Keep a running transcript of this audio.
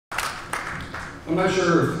I'm not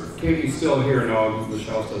sure if Katie's still here. No,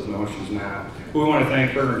 Michelle says no, she's not. We want to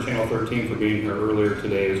thank her and Channel 13 for being here earlier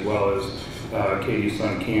today, as well as Katie's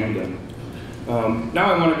son, Camden.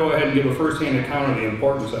 Now I want to go ahead and give a first-hand account of the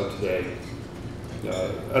importance of today.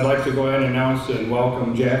 I'd like to go ahead and announce and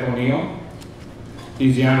welcome Jack O'Neill.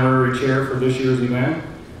 He's the Honorary Chair for this year's event.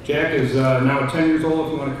 Jack is now 10 years old,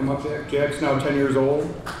 if you want to come up, Jack. Jack's now 10 years old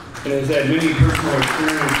and has had many personal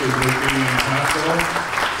experiences with being in the hospital.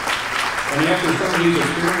 And after some of these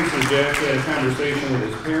experiences, Jack had a conversation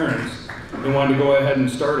with his parents and wanted to go ahead and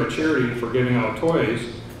start a charity for giving out toys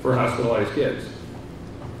for hospitalized kids.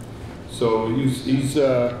 So he's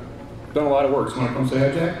done a lot of work. So you want to come say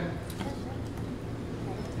hi, Jack?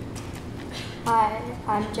 Hi,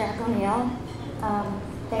 I'm Jack O'Neill.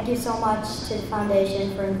 Thank you so much to the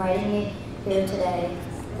foundation for inviting me here today.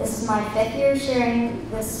 This is my 5th year sharing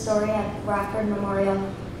this story at Rockford Memorial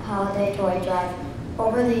Holiday Toy Drive.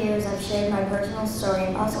 Over the years, I've shared my personal story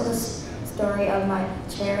and also the story of my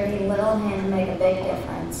charity, Little Hands Make a Big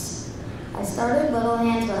Difference. I started Little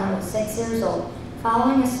Hands when I was 6 years old.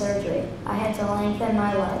 Following a surgery, I had to lengthen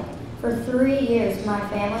my leg. For 3 years, my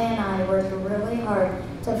family and I worked really hard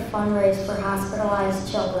to fundraise for hospitalized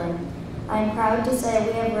children. I'm proud to say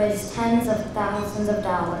we have raised tens of thousands of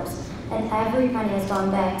dollars, and every penny has gone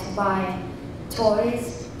back to buying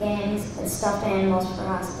toys, games, and stuffed animals for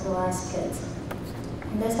hospitalized kids.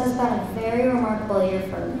 This has been a very remarkable year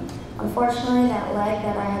for me. Unfortunately, that leg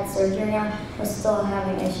that I had surgery on was still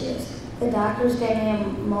having issues. The doctors gave me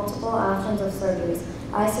multiple options of surgeries.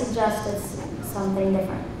 I suggested something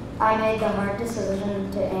different. I made the hard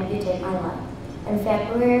decision to amputate my leg. In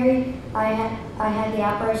February, I had the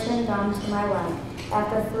operation done to my leg.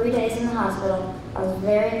 After 3 days in the hospital, I was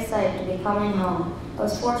very excited to be coming home. I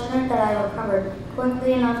was fortunate that I recovered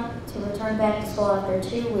quickly enough to return back to school after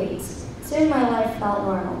 2 weeks. Soon my life felt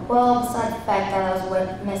normal. Well, besides the fact that I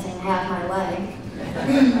was missing half my leg.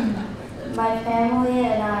 My family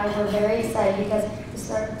and I were very excited because we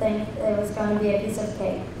started to think it was going to be a piece of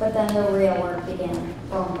cake. But then the real work began.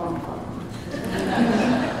 Boom, boom, boom.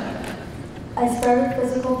 I started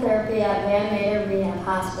physical therapy at Van Mater Rehab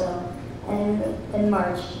Hospital in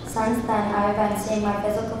March. Since then, I've been seeing my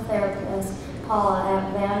physical therapist, Paula,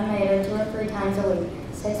 at Van Mater 2 or 3 times a week.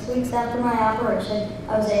 6 weeks after my operation,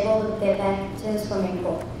 I was able to get back to the swimming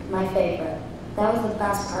pool, my favorite. That was the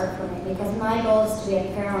best part for me because my goal is to be a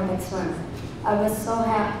Paralympic swimmer. I was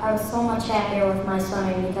so much happier with my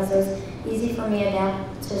swimming because it was easy for me to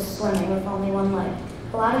adapt to swimming with only one leg.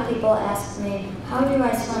 A lot of people ask me, how do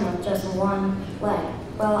I swim with just one leg?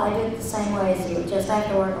 Well, I do it the same way as you, just have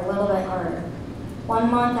to work a little bit harder.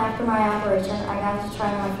 1 month after my operation, I got to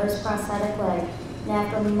try my first prosthetic leg. And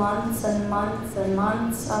after months and months and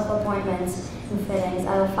months of appointments and fittings,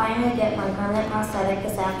 I will finally get my permanent prosthetic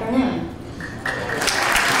this afternoon.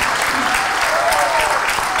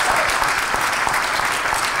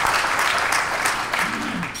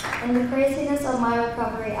 In the craziness of my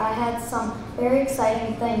recovery, I had some very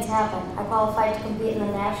exciting things happen. I qualified to compete in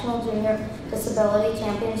the National Junior Disability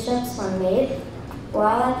Championship swim meet.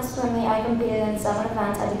 While at the swim meet, I competed in 7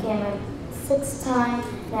 events. I became a 6-time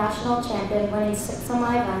national champion, winning 6 of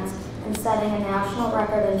my events and setting a national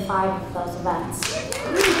record in 5 of those events.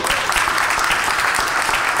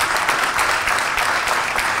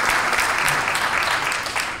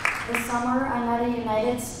 This summer, I met a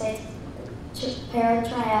United States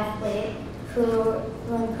para-triathlete who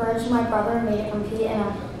encouraged my brother and me to compete in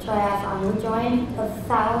a triathlon. We joined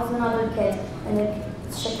 1,000 other kids in the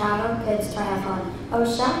Chicago Kids Triathlon. I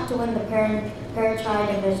was shocked to win the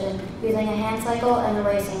para-tri division using a hand cycle and a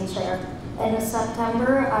racing chair. In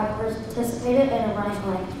September, I participated in a running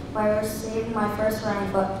clinic where I received my first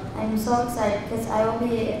running foot. I'm so excited because I will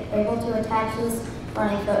be able to attach this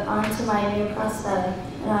running foot onto my new prosthetic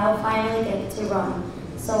and I will finally get to run.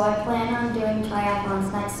 So I plan on doing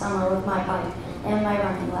triathlons next summer with my bike and my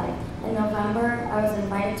running leg. In November, I was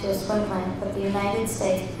invited to a swim clinic with the United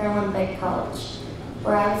States Paralympic College,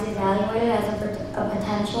 where I was evaluated as a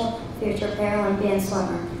potential future Paralympian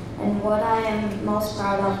swimmer. And what I am most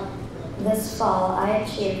proud of this fall, I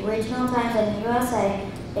achieved regional times in the USA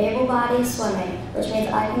able-bodied swimming, which means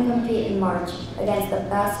I can compete in March against the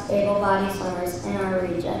best able-bodied swimmers in our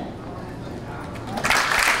region.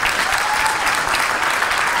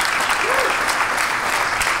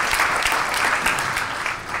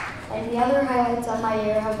 And the other highlights of my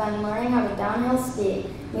year have been learning how to downhill ski,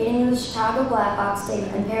 meeting the Chicago Blackhawks team,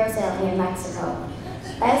 and parasailing in Mexico.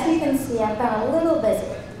 As you can see, I've been a little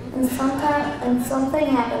busy, and something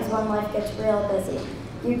happens when life gets real busy.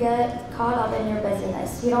 You get caught up in your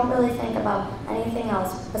busyness. You don't really think about anything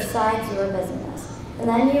else besides your busyness. And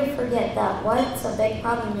then you forget that what's a big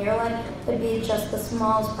problem in your life could be just the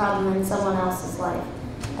smallest problem in someone else's life.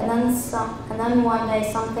 And then one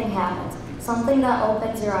day something happens. Something that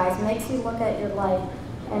opens your eyes, makes you look at your life,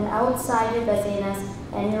 and outside your busyness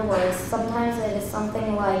and your worries. Sometimes it is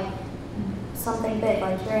something big,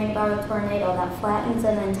 like hearing about a tornado that flattens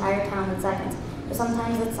an entire town in seconds. Or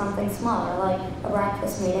sometimes it's something smaller, like a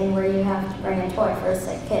breakfast meeting where you have to bring a toy for a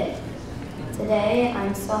sick kid. Today,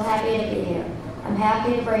 I'm so happy to be here. I'm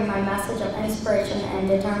happy to bring my message of inspiration and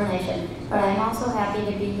determination, but I'm also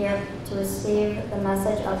happy to be here to receive the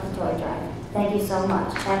message of the toy drive. Thank you so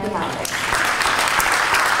much. Happy holidays.